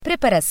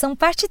Preparação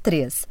parte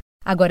 3.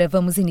 Agora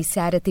vamos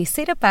iniciar a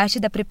terceira parte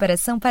da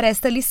preparação para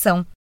esta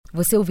lição.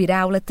 Você ouvirá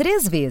a aula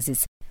 3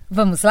 vezes.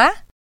 Vamos lá?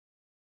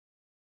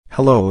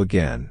 Hello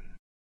again.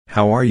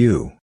 How are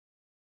you?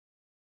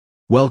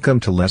 Welcome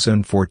to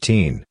Lesson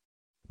 14.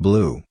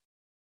 Blue.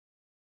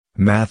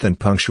 Math and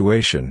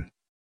Punctuation.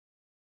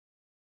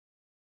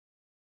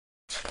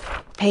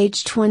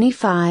 Page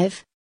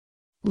 25.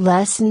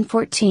 Lesson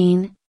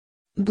 14.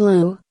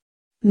 Blue.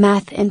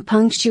 Math and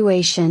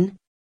Punctuation.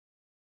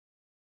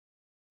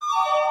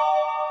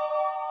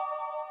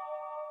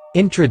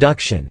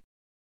 Introduction.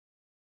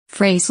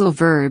 Phrasal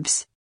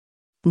verbs.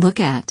 Look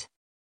at.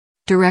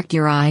 Direct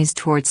your eyes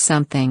towards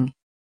something.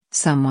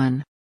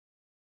 Someone.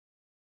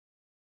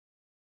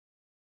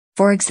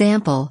 For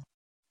example,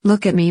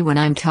 look at me when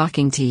I'm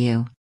talking to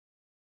you.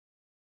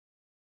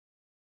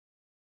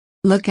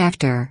 Look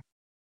after.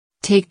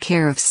 Take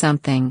care of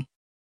something.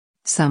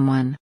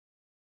 Someone.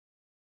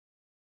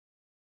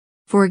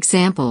 For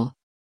example,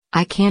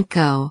 I can't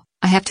go,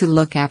 I have to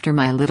look after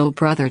my little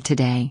brother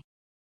today.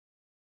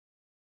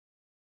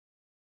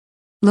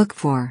 Look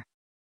for.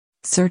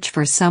 Search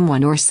for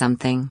someone or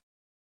something.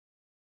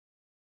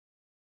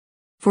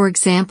 For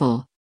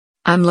example,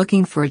 I'm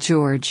looking for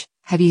George,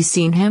 have you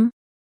seen him?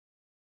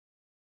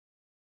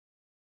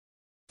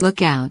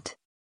 Look out.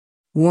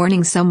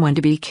 Warning someone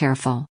to be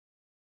careful.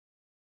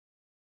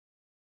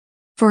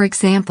 For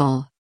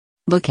example,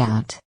 look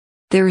out.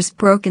 There is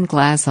broken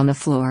glass on the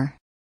floor.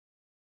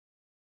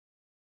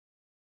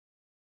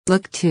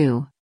 Look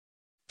to.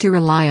 To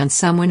rely on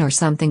someone or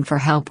something for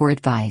help or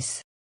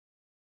advice.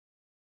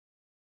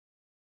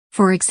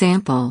 For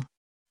example,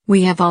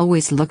 we have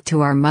always looked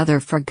to our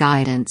mother for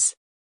guidance.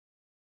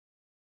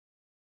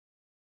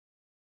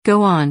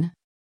 Go on.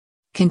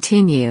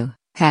 Continue,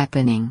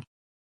 happening.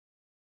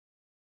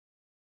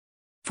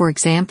 For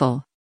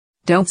example,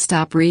 don't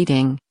stop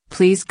reading,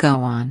 please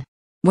go on.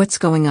 What's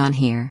going on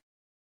here?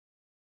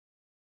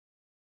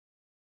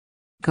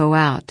 Go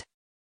out.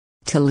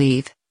 To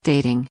leave,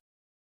 dating.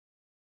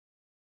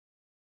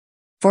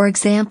 For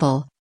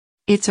example,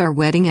 it's our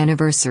wedding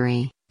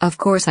anniversary, of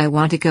course I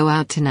want to go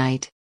out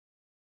tonight.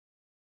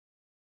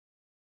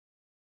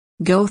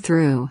 Go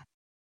through.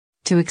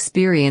 To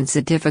experience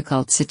a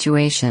difficult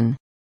situation.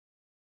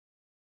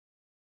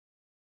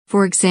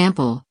 For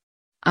example,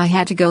 I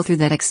had to go through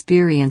that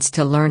experience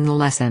to learn the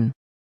lesson.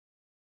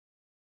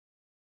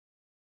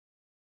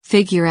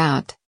 Figure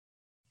out.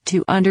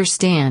 To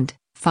understand,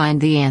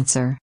 find the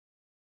answer.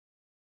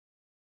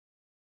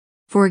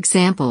 For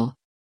example,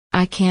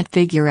 I can't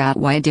figure out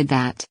why I did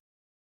that.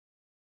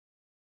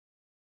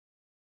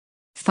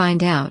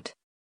 Find out.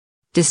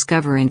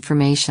 Discover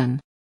information.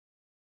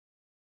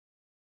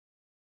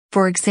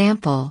 For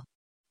example,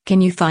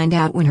 can you find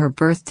out when her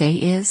birthday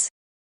is?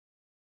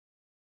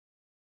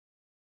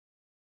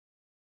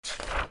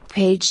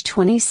 Page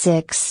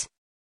 26.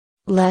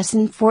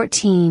 Lesson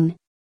 14.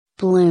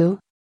 Blue.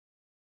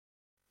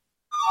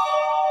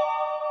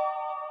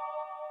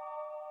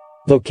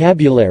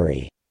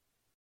 Vocabulary.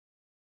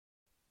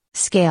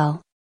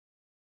 Scale.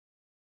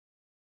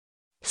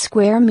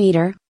 Square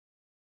meter.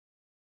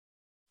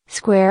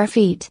 Square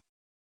feet.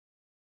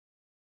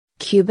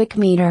 Cubic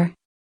meter.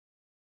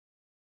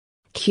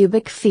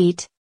 Cubic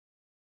feet.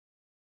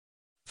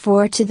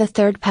 4 to the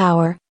third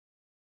power.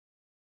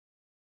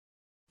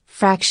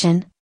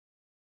 Fraction.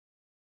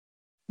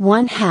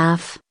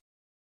 1/2.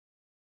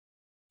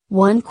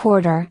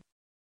 1/4.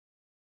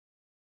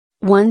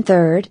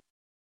 1/3.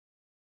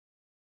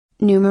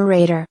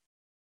 Numerator.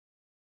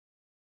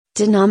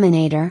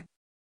 Denominator.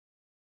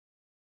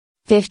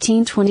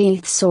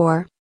 15/20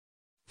 or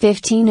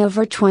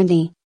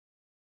 15/20.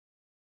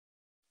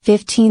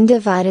 15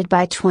 divided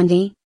by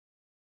 20.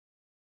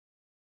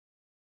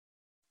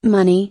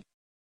 Money.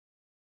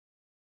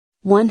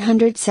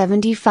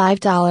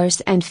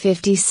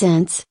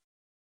 $175.50.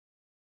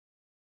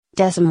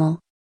 Decimal.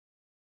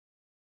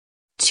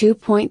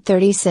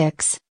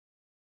 2.36.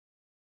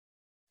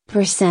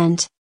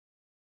 Percent.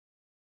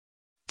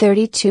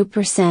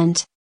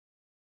 32%.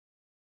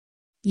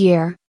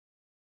 Year.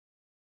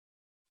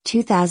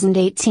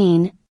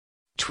 2018,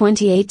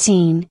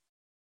 2018.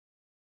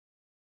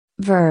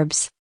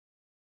 Verbs.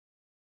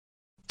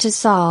 To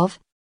solve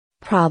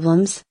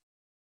problems.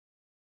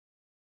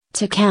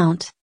 To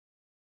count.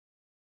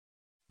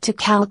 To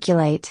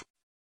calculate.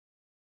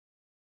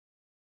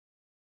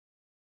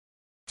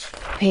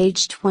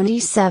 Page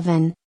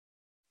 27.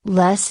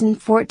 Lesson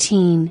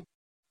 14.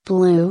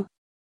 Blue.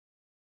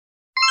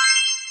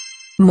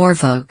 More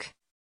voc.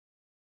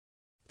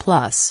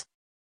 Plus.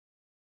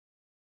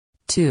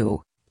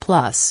 2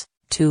 plus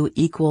 2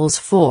 equals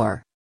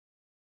 4.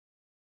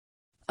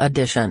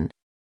 Addition.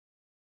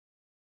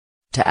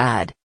 To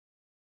add.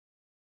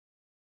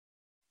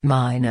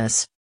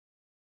 Minus.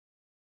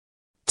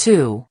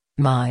 2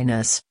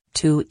 minus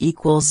 2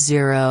 equals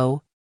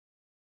 0.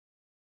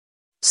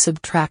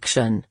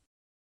 Subtraction.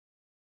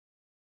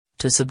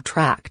 To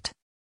subtract.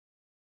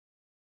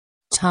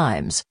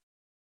 Times.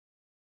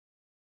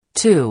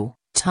 2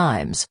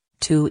 times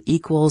 2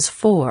 equals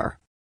 4.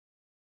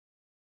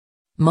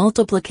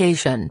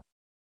 Multiplication.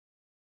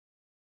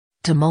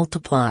 To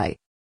multiply.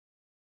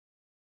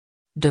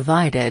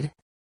 Divided.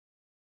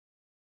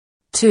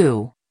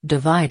 2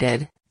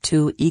 divided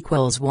 2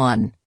 equals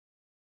 1.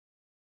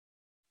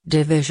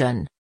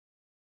 Division.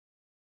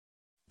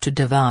 To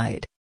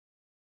divide.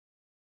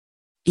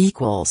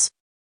 Equals.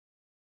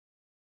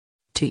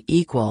 To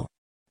equal.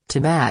 To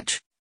match.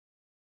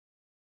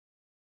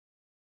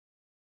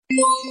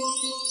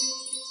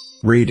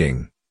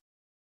 Reading.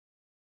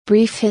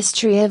 Brief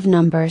history of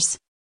numbers.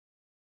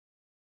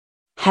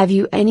 Have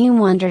you any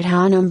wondered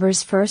how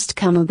numbers first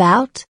come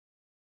about?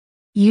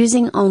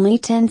 Using only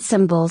 10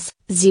 symbols,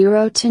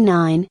 0 to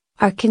 9,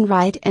 can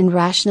write and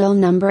rational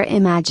number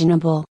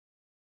imaginable.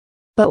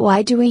 But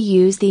why do we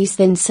use these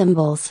thin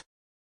symbols?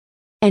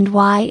 And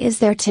why is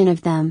there 10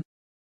 of them?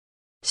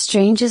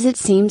 Strange as it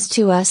seems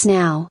to us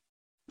now,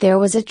 there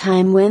was a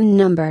time when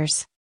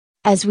numbers,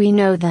 as we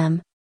know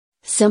them,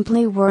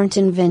 simply weren't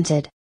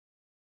invented.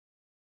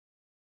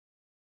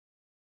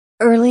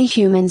 Early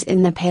humans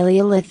in the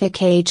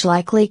Paleolithic age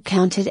likely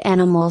counted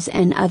animals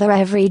and other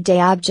everyday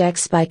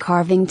objects by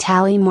carving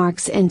tally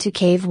marks into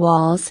cave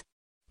walls,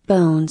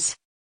 bones,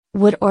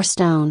 wood or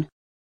stone.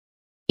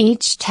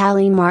 Each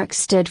tally mark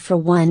stood for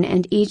 1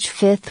 and each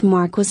fifth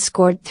mark was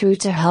scored through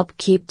to help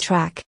keep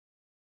track.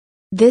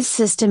 This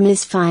system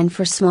is fine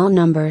for small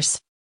numbers,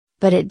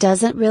 but it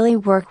doesn't really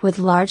work with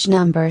large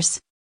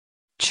numbers.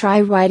 Try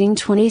writing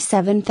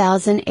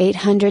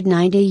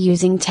 27,890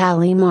 using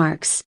tally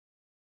marks.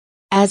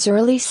 As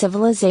early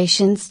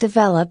civilizations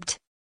developed,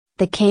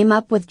 they came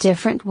up with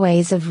different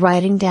ways of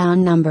writing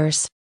down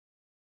numbers.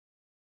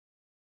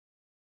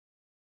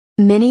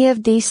 Many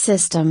of these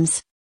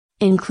systems,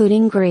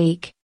 including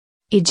Greek,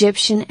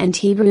 Egyptian and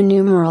Hebrew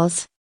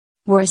numerals,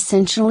 were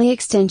essentially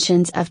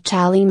extensions of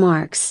tally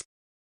marks.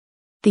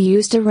 They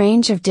used a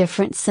range of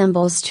different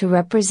symbols to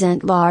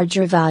represent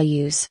larger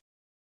values.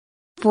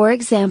 For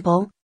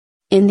example,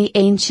 in the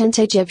ancient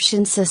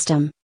Egyptian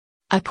system,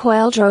 a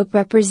coiled rope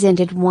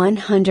represented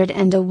 100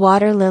 and a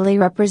water lily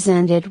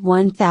represented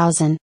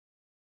 1000.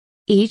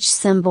 Each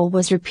symbol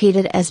was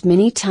repeated as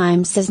many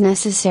times as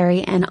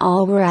necessary and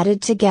all were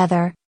added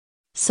together.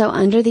 So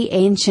under the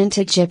ancient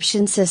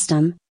Egyptian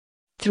system,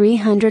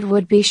 300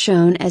 would be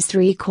shown as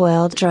 3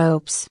 coiled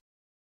ropes.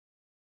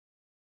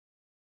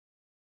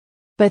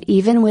 But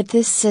even with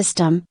this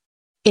system,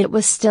 it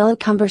was still a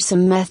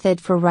cumbersome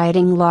method for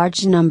writing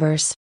large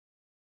numbers.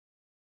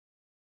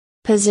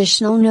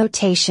 Positional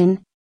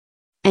notation.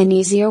 An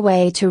easier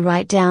way to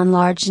write down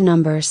large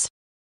numbers.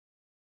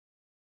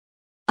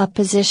 A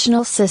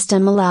positional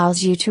system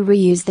allows you to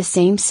reuse the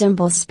same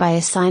symbols by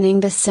assigning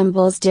the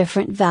symbols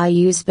different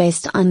values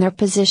based on their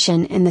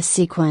position in the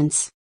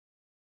sequence.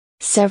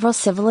 Several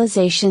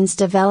civilizations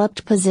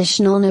developed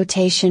positional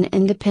notation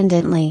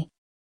independently,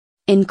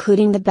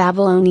 including the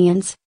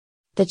Babylonians,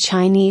 the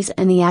Chinese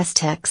and the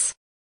Aztecs.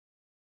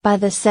 By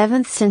the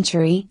 7th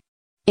century,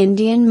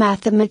 Indian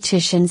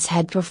mathematicians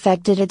had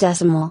perfected a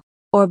decimal,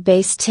 or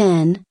base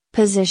 10,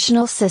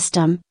 positional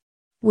system,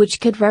 which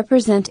could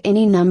represent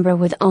any number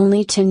with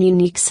only 10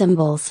 unique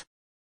symbols.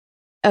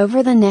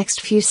 Over the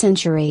next few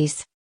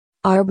centuries,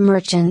 Arab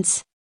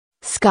merchants,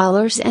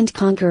 scholars and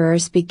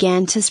conquerors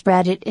began to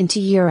spread it into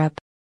Europe.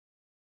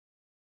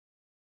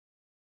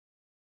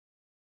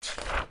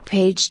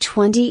 Page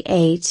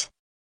 28.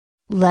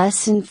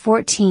 Lesson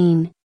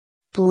 14.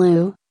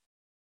 Blue.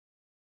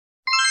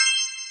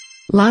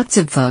 Lots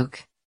of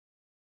folk.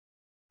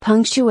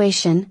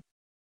 Punctuation.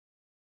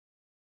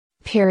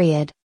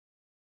 Period.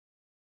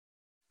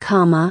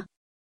 Comma.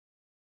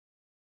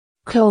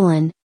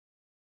 Colon.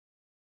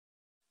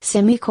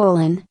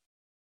 Semicolon.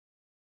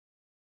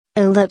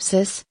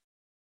 Ellipsis.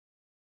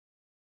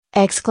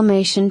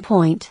 Exclamation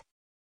point.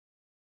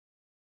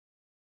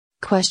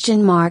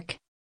 Question mark.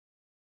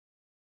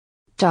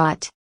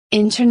 Dot.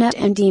 Internet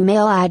and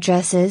email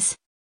addresses.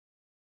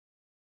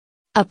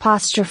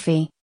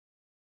 Apostrophe.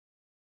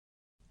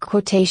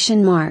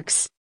 Quotation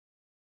marks.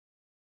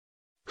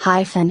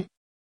 Hyphen.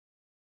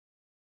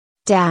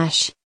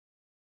 Dash.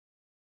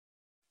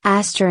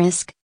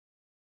 Asterisk.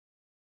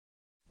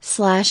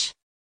 Slash.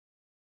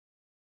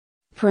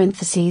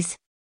 Parentheses.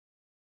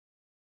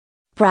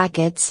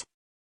 Brackets.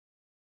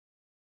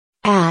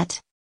 At.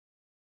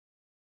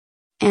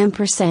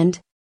 Ampersand.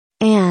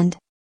 And.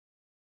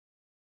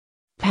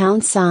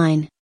 Pound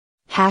sign.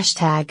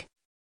 Hashtag.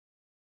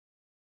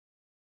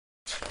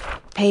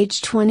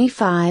 Page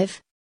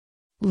 25.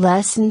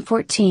 Lesson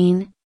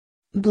 14.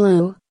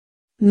 Blue.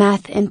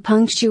 Math and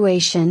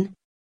punctuation.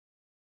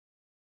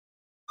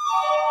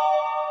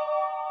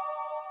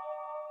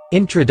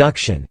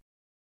 Introduction.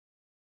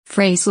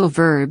 Phrasal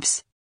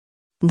verbs.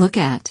 Look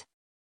at.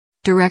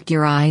 Direct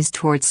your eyes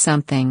towards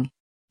something.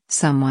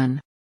 Someone.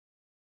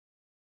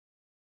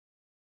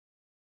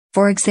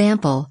 For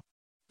example,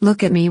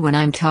 look at me when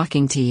I'm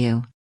talking to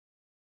you.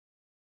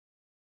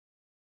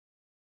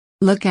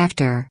 Look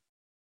after.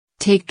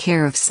 Take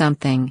care of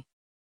something.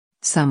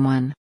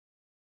 Someone.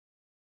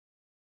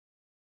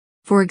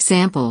 For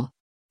example,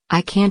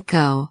 I can't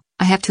go,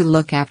 I have to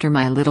look after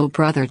my little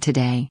brother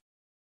today.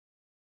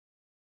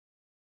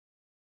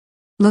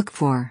 Look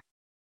for.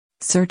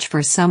 Search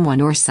for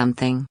someone or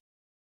something.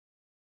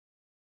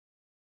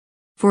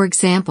 For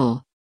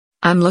example,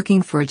 I'm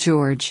looking for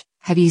George,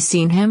 have you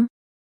seen him?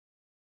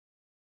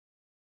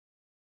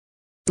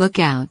 Look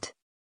out.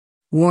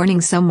 Warning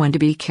someone to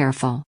be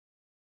careful.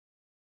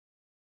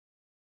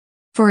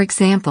 For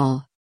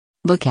example,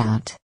 look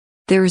out.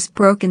 There is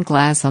broken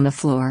glass on the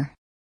floor.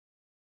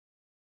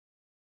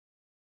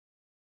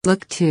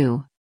 Look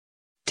to.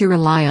 To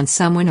rely on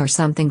someone or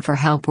something for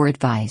help or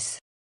advice.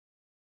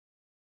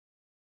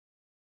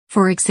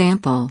 For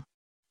example,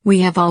 we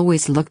have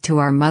always looked to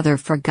our mother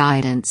for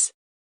guidance.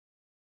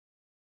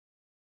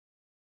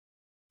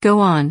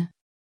 Go on.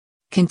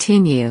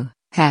 Continue,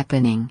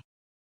 happening.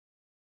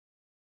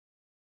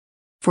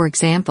 For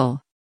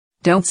example,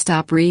 don't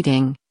stop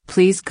reading,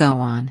 please go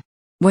on.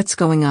 What's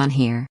going on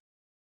here?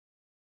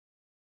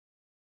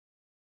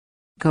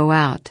 Go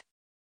out.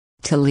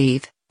 To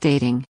leave,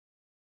 dating.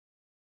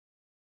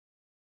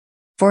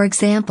 For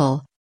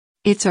example,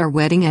 it's our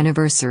wedding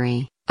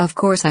anniversary, of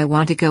course I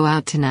want to go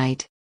out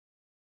tonight.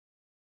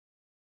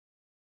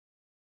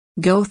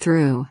 Go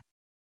through.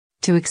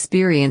 To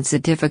experience a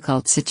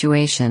difficult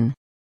situation.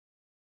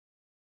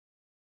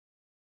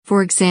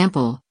 For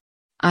example,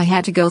 I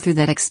had to go through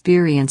that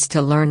experience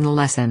to learn the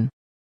lesson.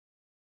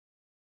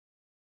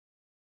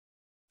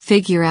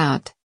 Figure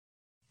out.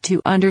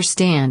 To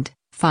understand,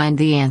 find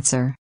the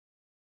answer.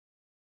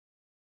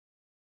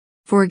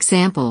 For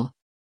example,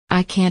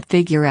 I can't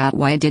figure out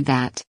why I did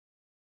that.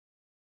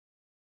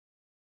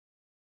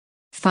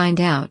 Find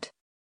out.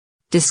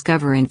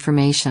 Discover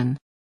information.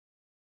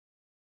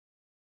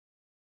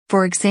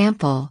 For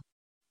example,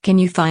 can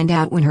you find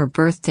out when her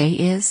birthday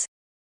is?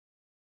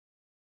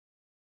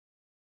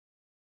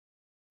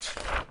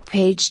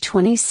 Page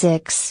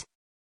 26.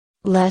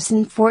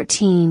 Lesson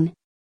 14.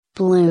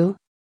 Blue.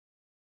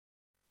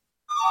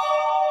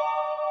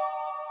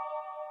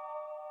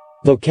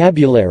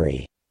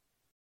 Vocabulary.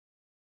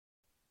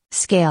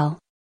 Scale.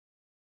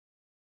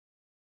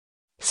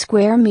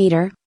 Square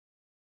meter.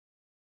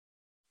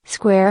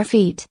 Square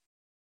feet.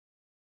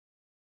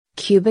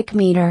 Cubic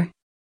meter.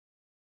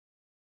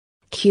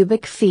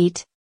 Cubic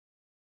feet.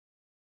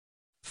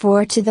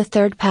 4 to the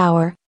third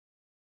power.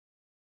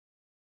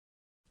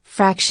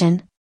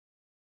 Fraction.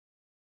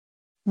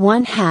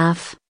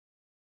 1/2.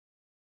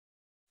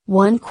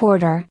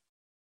 1/4.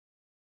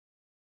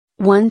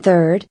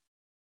 1/3.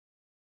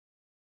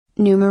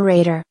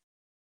 Numerator.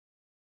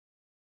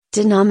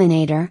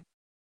 Denominator.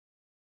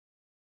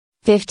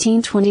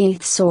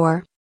 15/20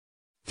 or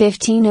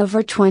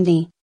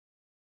 15/20.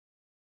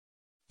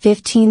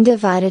 15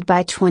 divided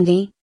by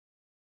 20.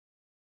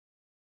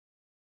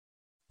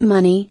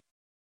 Money.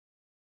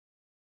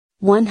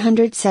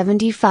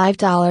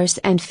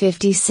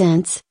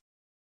 $175.50.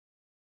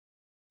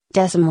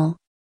 Decimal.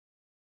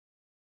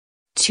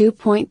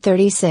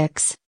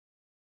 2.36.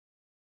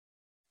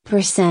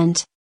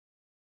 Percent.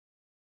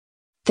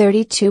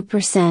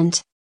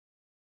 32%.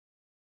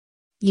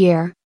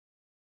 Year.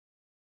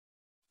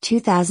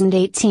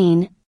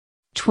 2018,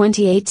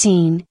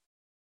 2018.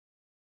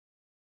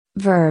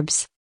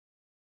 Verbs.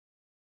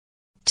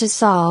 To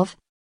solve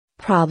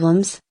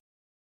problems.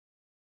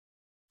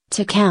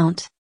 To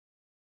count.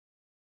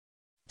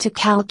 To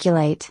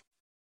calculate.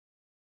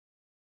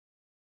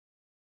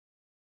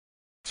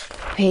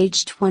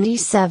 Page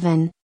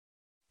 27.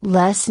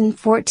 Lesson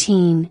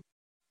 14.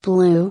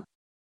 Blue.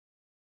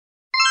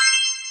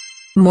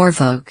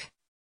 Morvoc.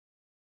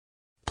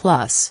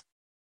 Plus.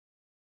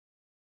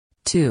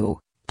 2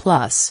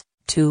 plus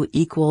 2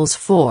 equals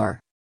 4.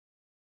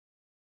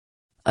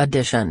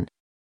 Addition.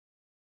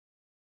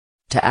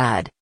 To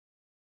add.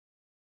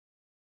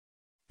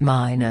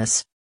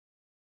 Minus.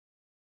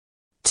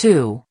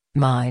 2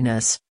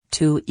 minus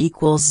 2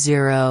 equals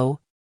 0.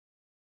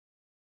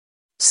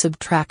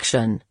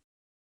 Subtraction.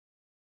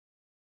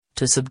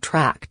 To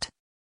subtract.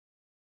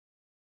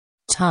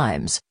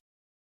 Times.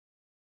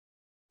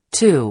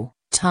 2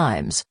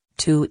 times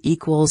 2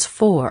 equals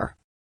 4.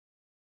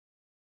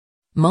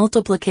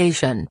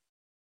 Multiplication.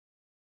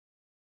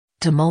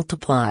 To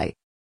multiply.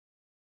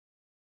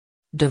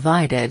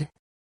 Divided.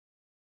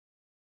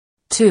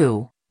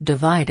 2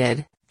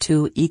 divided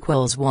 2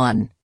 equals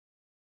 1.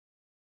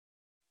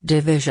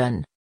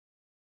 Division.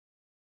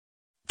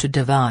 To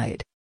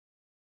divide.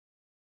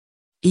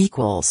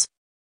 Equals.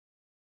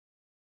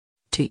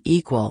 To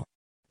equal.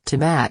 To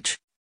match.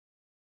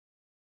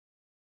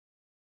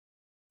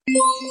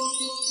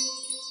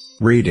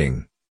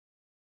 Reading.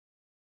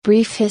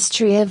 Brief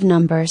history of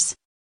numbers.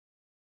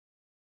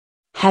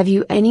 Have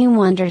you any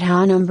wondered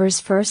how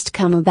numbers first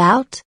come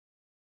about?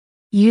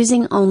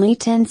 Using only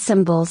 10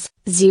 symbols,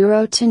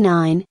 0 to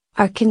 9,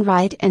 are can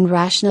write and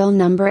rational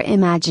number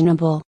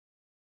imaginable.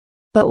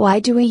 But why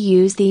do we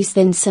use these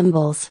thin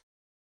symbols?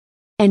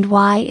 And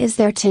why is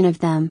there 10 of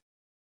them?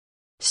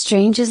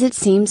 Strange as it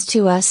seems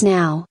to us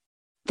now,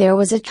 there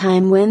was a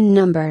time when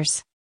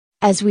numbers,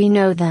 as we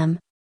know them,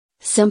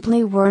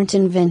 simply weren't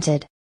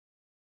invented.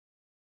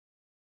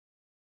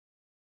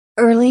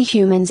 Early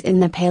humans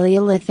in the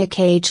Paleolithic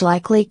age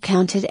likely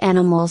counted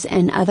animals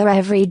and other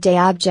everyday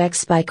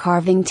objects by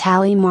carving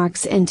tally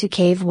marks into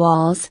cave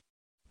walls,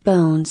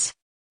 bones,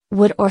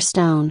 wood or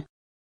stone.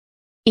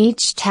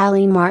 Each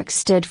tally mark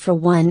stood for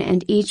one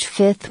and each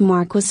fifth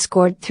mark was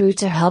scored through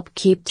to help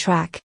keep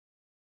track.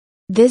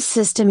 This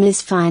system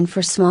is fine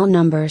for small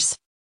numbers.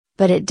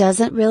 But it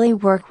doesn't really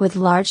work with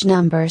large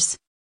numbers.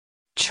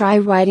 Try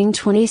writing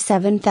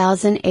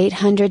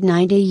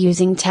 27,890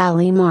 using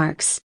tally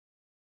marks.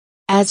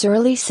 As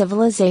early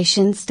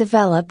civilizations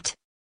developed,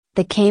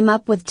 they came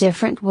up with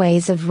different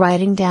ways of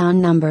writing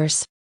down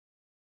numbers.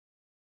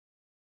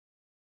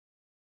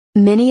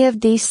 Many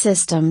of these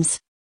systems,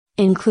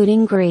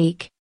 including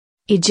Greek,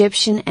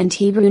 Egyptian and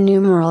Hebrew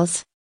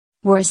numerals,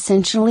 were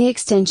essentially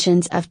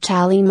extensions of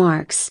tally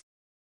marks.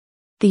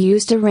 They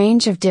used a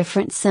range of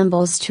different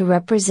symbols to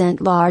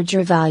represent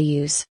larger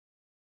values.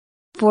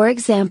 For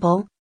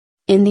example,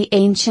 in the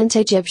ancient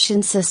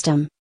Egyptian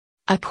system,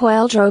 a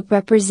coiled rope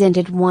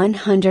represented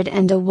 100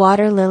 and a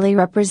water lily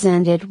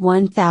represented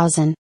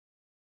 1000.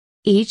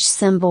 Each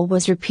symbol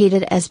was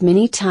repeated as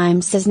many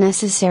times as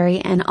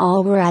necessary and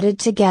all were added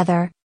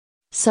together.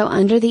 So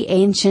under the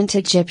ancient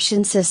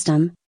Egyptian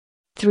system,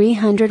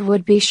 300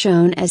 would be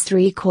shown as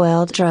 3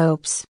 coiled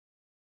ropes.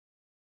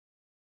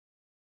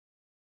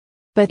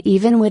 But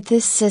even with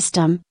this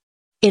system,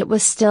 it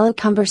was still a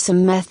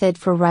cumbersome method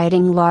for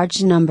writing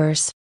large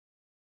numbers.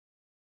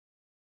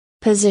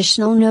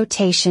 Positional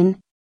notation.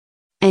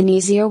 An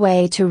easier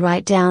way to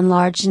write down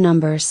large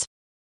numbers.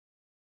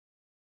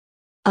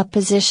 A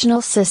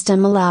positional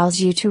system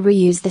allows you to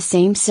reuse the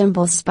same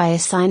symbols by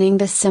assigning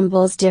the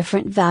symbols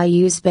different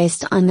values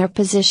based on their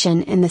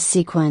position in the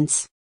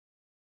sequence.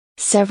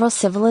 Several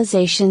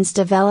civilizations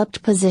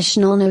developed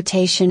positional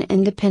notation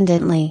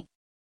independently,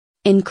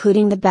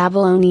 including the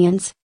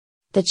Babylonians,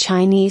 the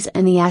Chinese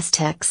and the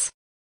Aztecs.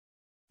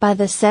 By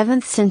the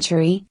 7th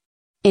century,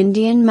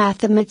 Indian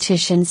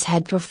mathematicians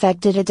had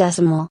perfected a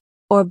decimal,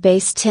 or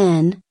base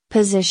 10,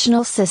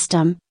 positional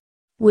system,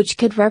 which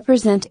could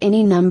represent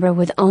any number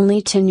with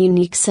only 10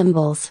 unique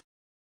symbols.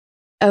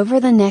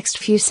 Over the next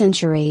few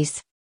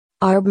centuries,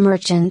 Arab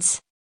merchants,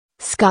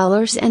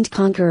 scholars and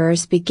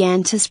conquerors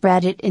began to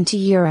spread it into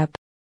Europe.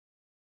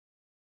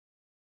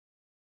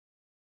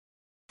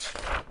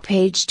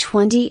 Page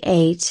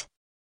 28.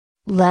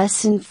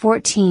 Lesson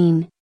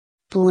 14.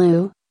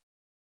 Blue.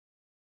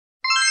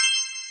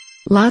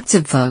 Lots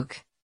of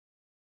voc.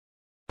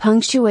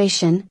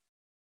 Punctuation.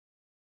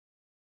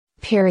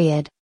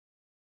 Period.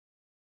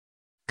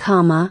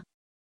 Comma.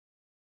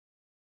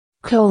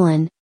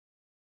 Colon.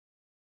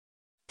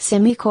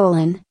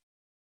 Semicolon.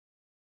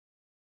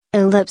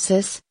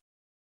 Ellipsis.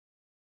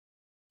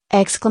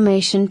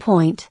 Exclamation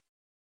point.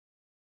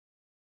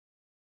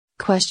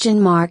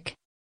 Question mark.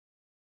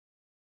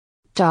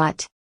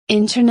 Dot.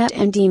 Internet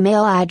and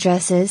email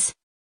addresses.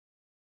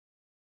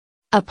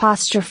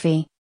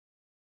 Apostrophe.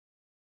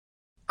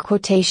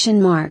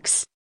 Quotation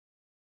marks.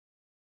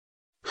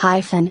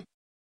 Hyphen.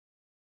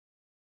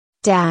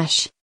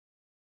 Dash.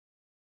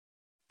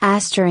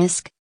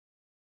 Asterisk.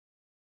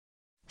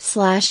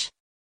 Slash.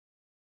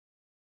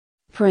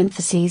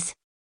 Parentheses.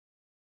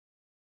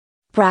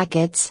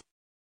 Brackets.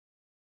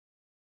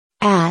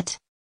 At.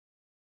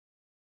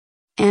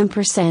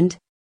 Ampersand.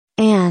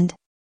 And.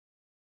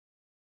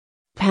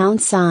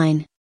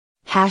 #.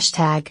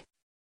 Hashtag.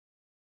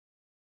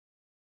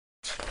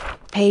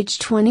 Page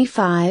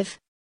 25.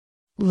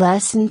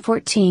 Lesson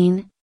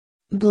 14.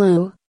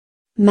 Blue.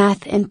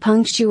 Math and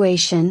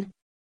punctuation.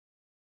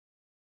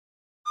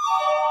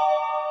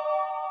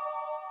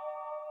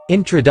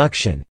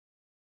 Introduction.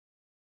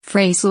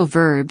 Phrasal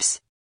verbs.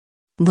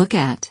 Look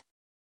at.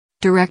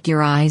 Direct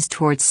your eyes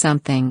towards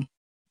something.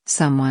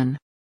 Someone.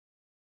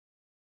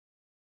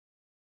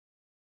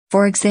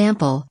 For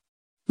example,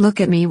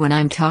 look at me when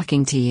I'm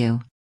talking to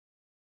you.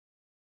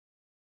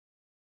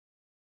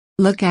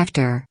 Look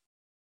after.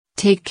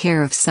 Take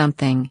care of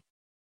something.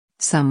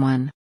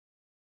 Someone.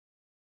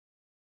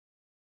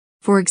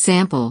 For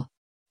example,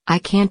 I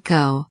can't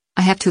go,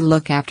 I have to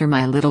look after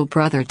my little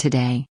brother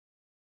today.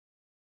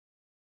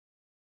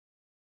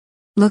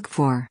 Look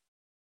for.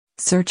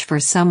 Search for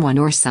someone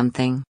or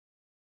something.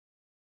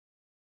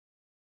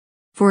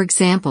 For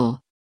example,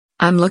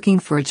 I'm looking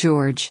for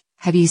George,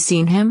 have you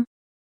seen him?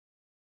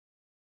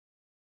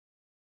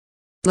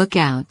 Look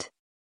out.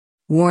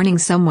 Warning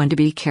someone to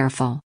be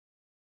careful.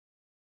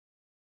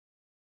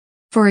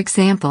 For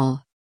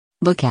example,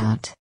 look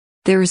out.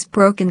 There's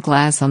broken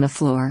glass on the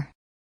floor.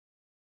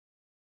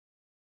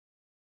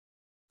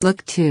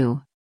 Look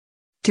to.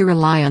 To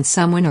rely on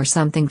someone or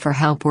something for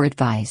help or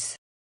advice.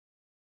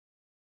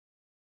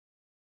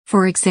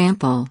 For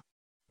example,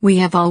 we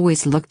have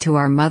always looked to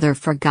our mother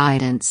for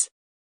guidance.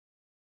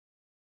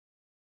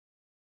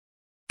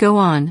 Go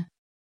on.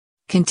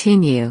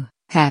 Continue,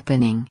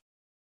 happening.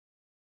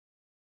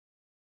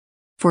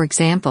 For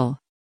example,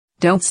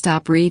 don't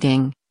stop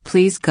reading,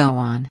 please go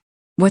on.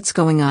 What's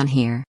going on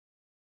here?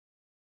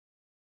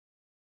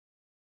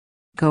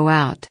 Go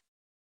out.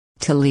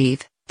 To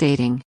leave,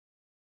 dating.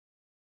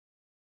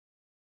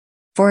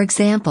 For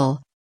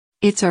example,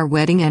 it's our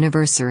wedding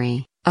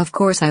anniversary, of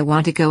course I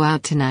want to go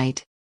out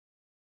tonight.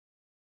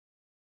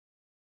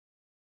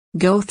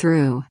 Go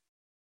through.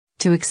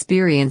 To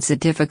experience a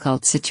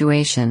difficult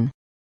situation.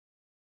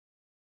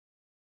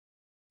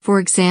 For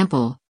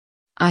example,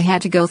 I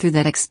had to go through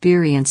that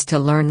experience to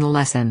learn the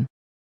lesson.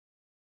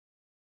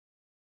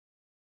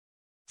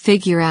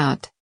 Figure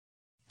out.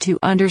 To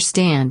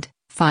understand,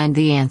 find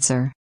the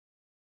answer.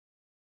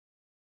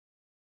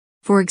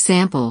 For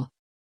example,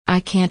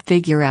 I can't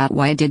figure out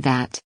why I did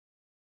that.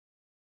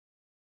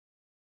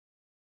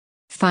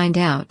 Find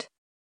out.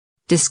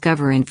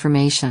 Discover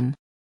information.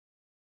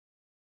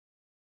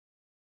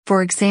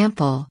 For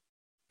example,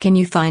 can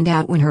you find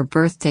out when her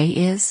birthday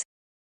is?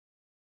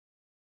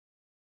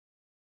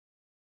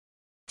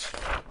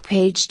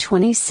 Page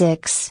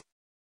 26.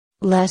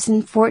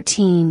 Lesson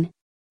 14.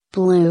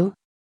 Blue.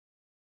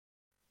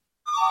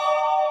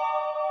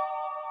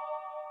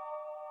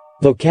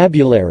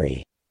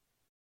 Vocabulary.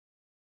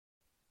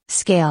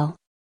 Scale.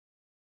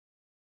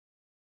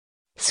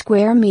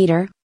 Square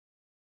meter.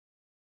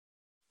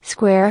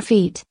 Square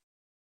feet.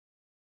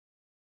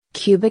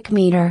 Cubic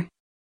meter.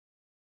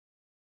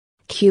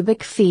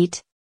 Cubic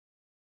feet.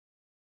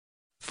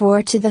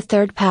 4 to the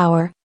third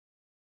power.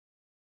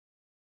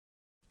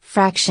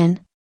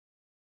 Fraction.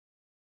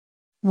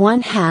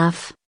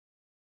 1/2.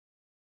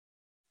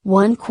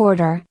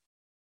 1/4.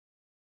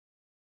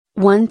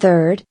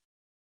 1/3.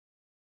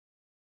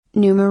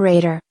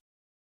 Numerator.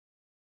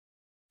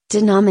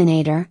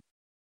 Denominator.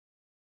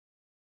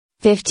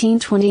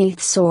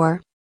 15/20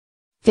 or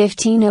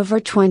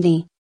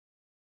 15/20.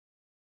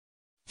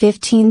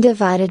 15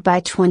 divided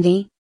by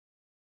 20.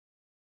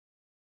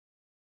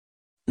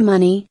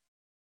 Money.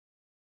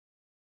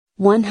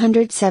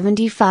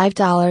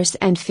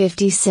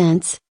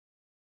 $175.50.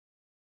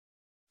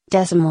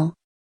 Decimal.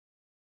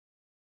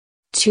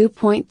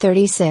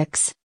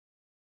 2.36.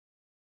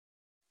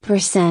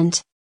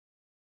 Percent.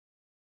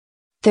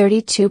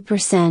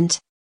 32%.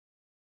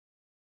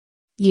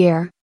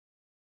 Year.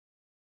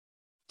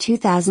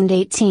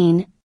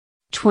 2018,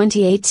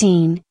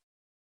 2018.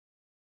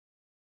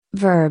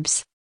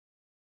 Verbs.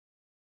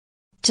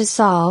 To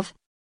solve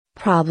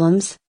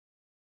problems.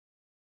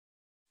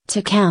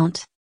 To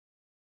count.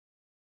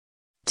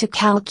 To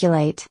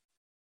calculate.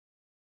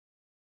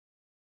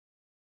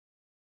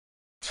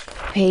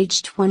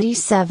 Page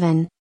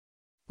 27.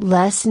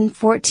 Lesson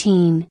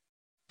 14.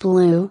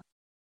 Blue.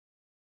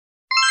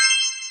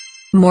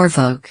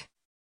 Morvoc.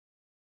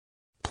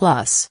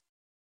 Plus.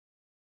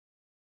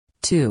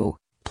 2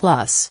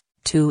 plus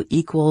 2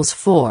 equals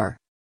 4.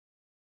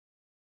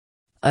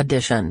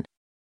 Addition.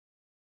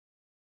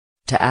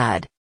 To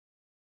add.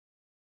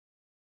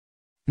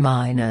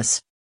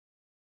 Minus.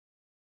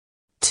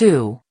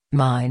 2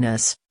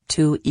 minus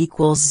 2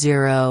 equals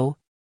 0.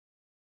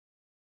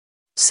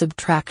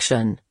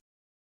 Subtraction.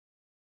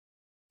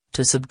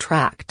 To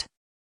subtract.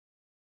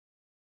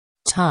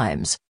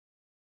 Times.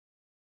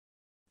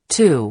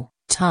 2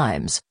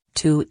 times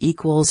 2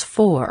 equals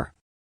 4.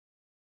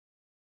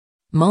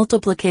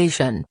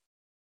 Multiplication.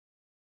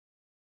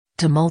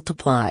 To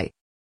multiply.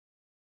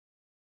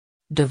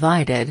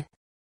 Divided.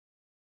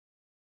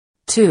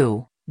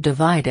 2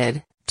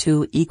 divided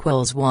 2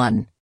 equals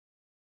 1.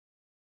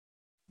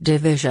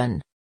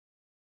 Division.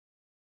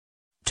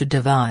 To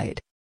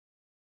divide.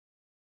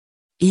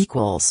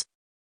 Equals.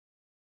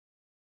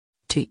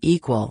 To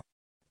equal.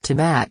 To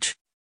match.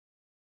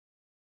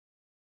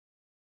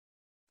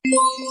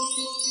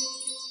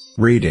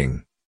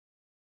 Reading.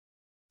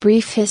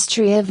 Brief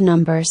history of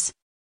numbers.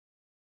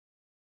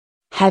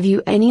 Have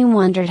you any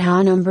wondered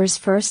how numbers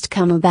first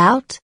come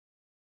about?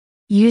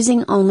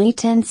 Using only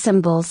 10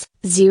 symbols,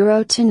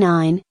 0 to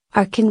 9,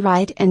 are can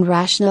write and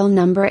rational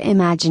number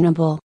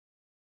imaginable.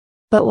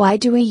 But why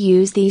do we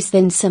use these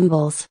thin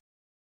symbols?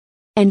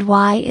 And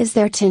why is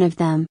there 10 of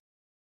them?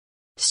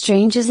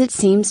 Strange as it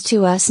seems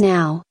to us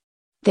now,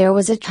 there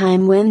was a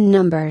time when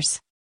numbers,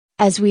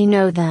 as we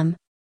know them,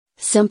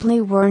 simply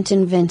weren't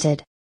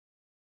invented.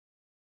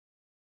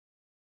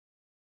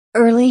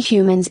 Early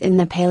humans in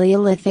the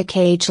Paleolithic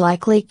age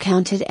likely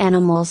counted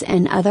animals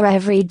and other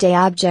everyday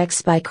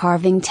objects by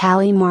carving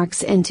tally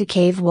marks into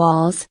cave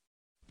walls,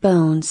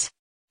 bones,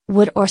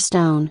 wood or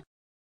stone.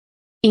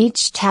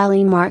 Each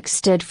tally mark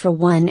stood for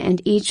 1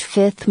 and each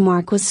fifth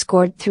mark was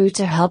scored through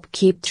to help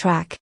keep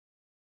track.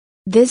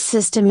 This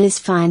system is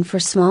fine for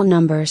small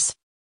numbers,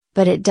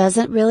 but it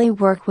doesn't really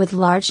work with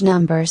large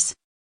numbers.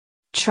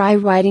 Try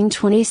writing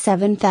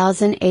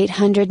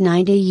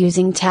 27,890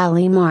 using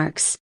tally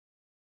marks.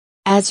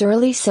 As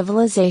early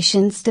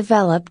civilizations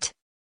developed,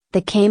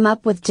 they came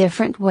up with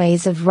different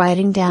ways of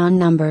writing down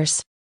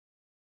numbers.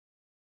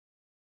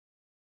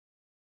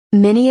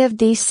 Many of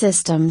these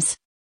systems,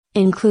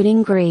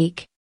 including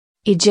Greek,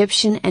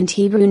 Egyptian and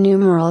Hebrew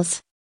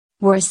numerals,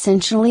 were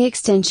essentially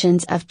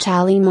extensions of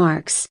tally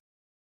marks.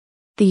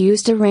 They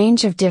used a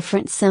range of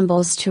different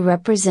symbols to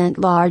represent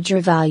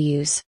larger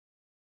values.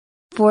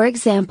 For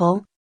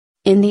example,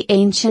 in the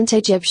ancient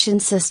Egyptian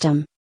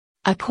system,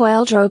 A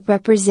coildrope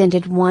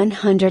represented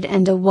 100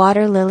 and a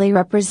water lily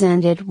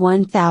represented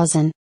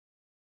 1000.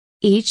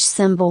 Each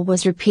symbol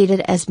was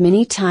repeated as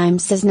many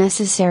times as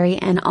necessary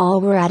and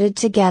all were added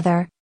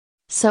together.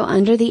 So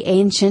under the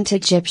ancient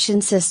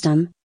Egyptian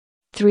system,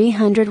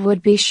 300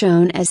 would be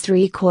shown as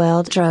 3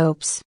 coiled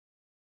dropes.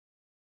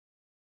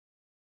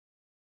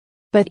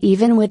 But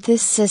even with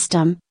this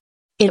system,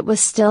 it was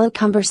still a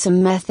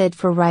cumbersome method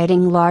for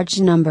writing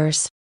large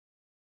numbers.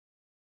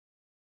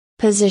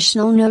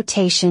 Positional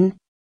notation.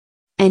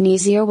 An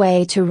easier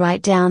way to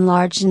write down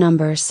large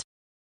numbers.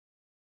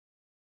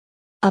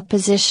 A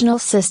positional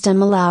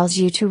system allows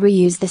you to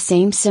reuse the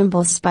same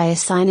symbols by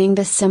assigning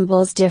the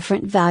symbols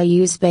different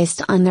values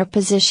based on their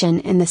position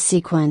in the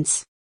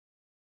sequence.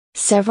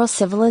 Several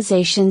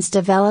civilizations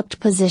developed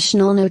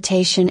positional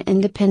notation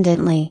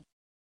independently,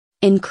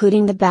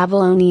 including the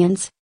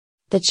Babylonians,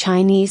 the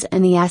Chinese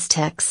and the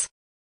Aztecs.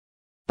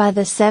 By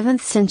the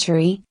 7th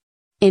century,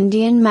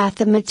 Indian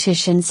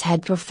mathematicians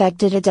had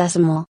perfected a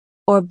decimal,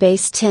 or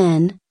base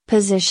 10,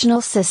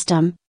 positional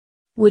system,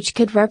 which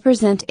could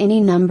represent any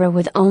number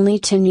with only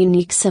 10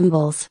 unique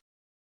symbols.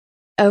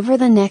 Over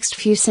the next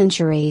few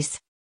centuries,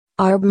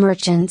 Arab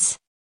merchants,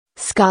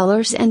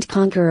 scholars and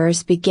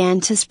conquerors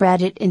began to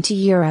spread it into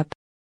Europe.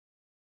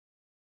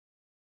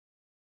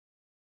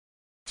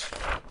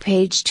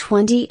 Page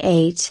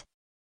 28.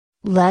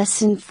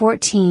 Lesson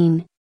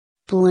 14.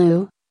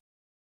 Blue.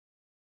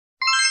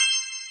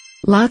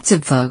 Lots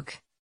of folk.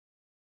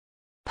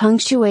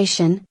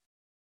 Punctuation.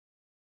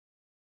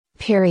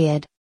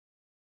 Period.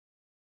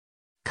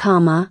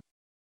 Comma.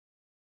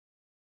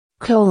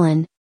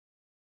 Colon.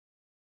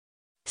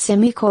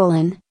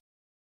 Semicolon.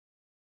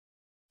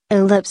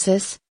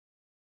 Ellipsis.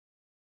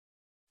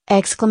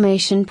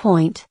 Exclamation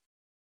point.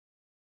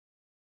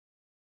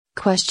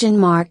 Question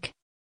mark.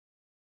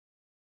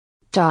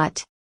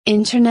 Dot.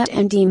 Internet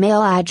and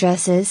email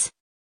addresses.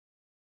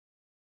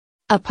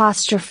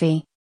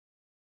 Apostrophe.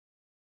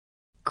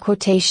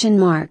 Quotation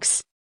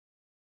marks.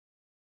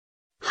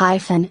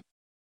 Hyphen.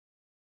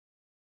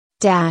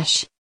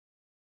 Dash.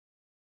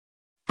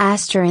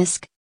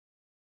 Asterisk.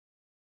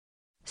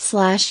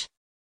 Slash.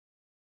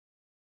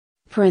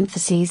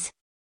 Parentheses.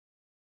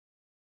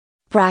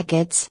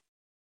 Brackets.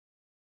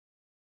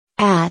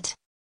 At.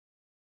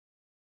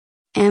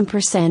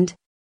 Ampersand.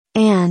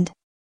 And.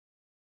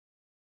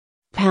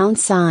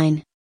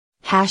 #.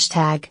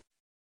 Hashtag.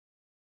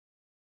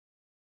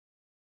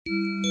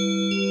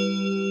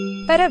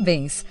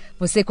 Parabéns!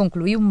 Você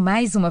concluiu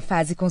mais uma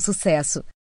fase com sucesso.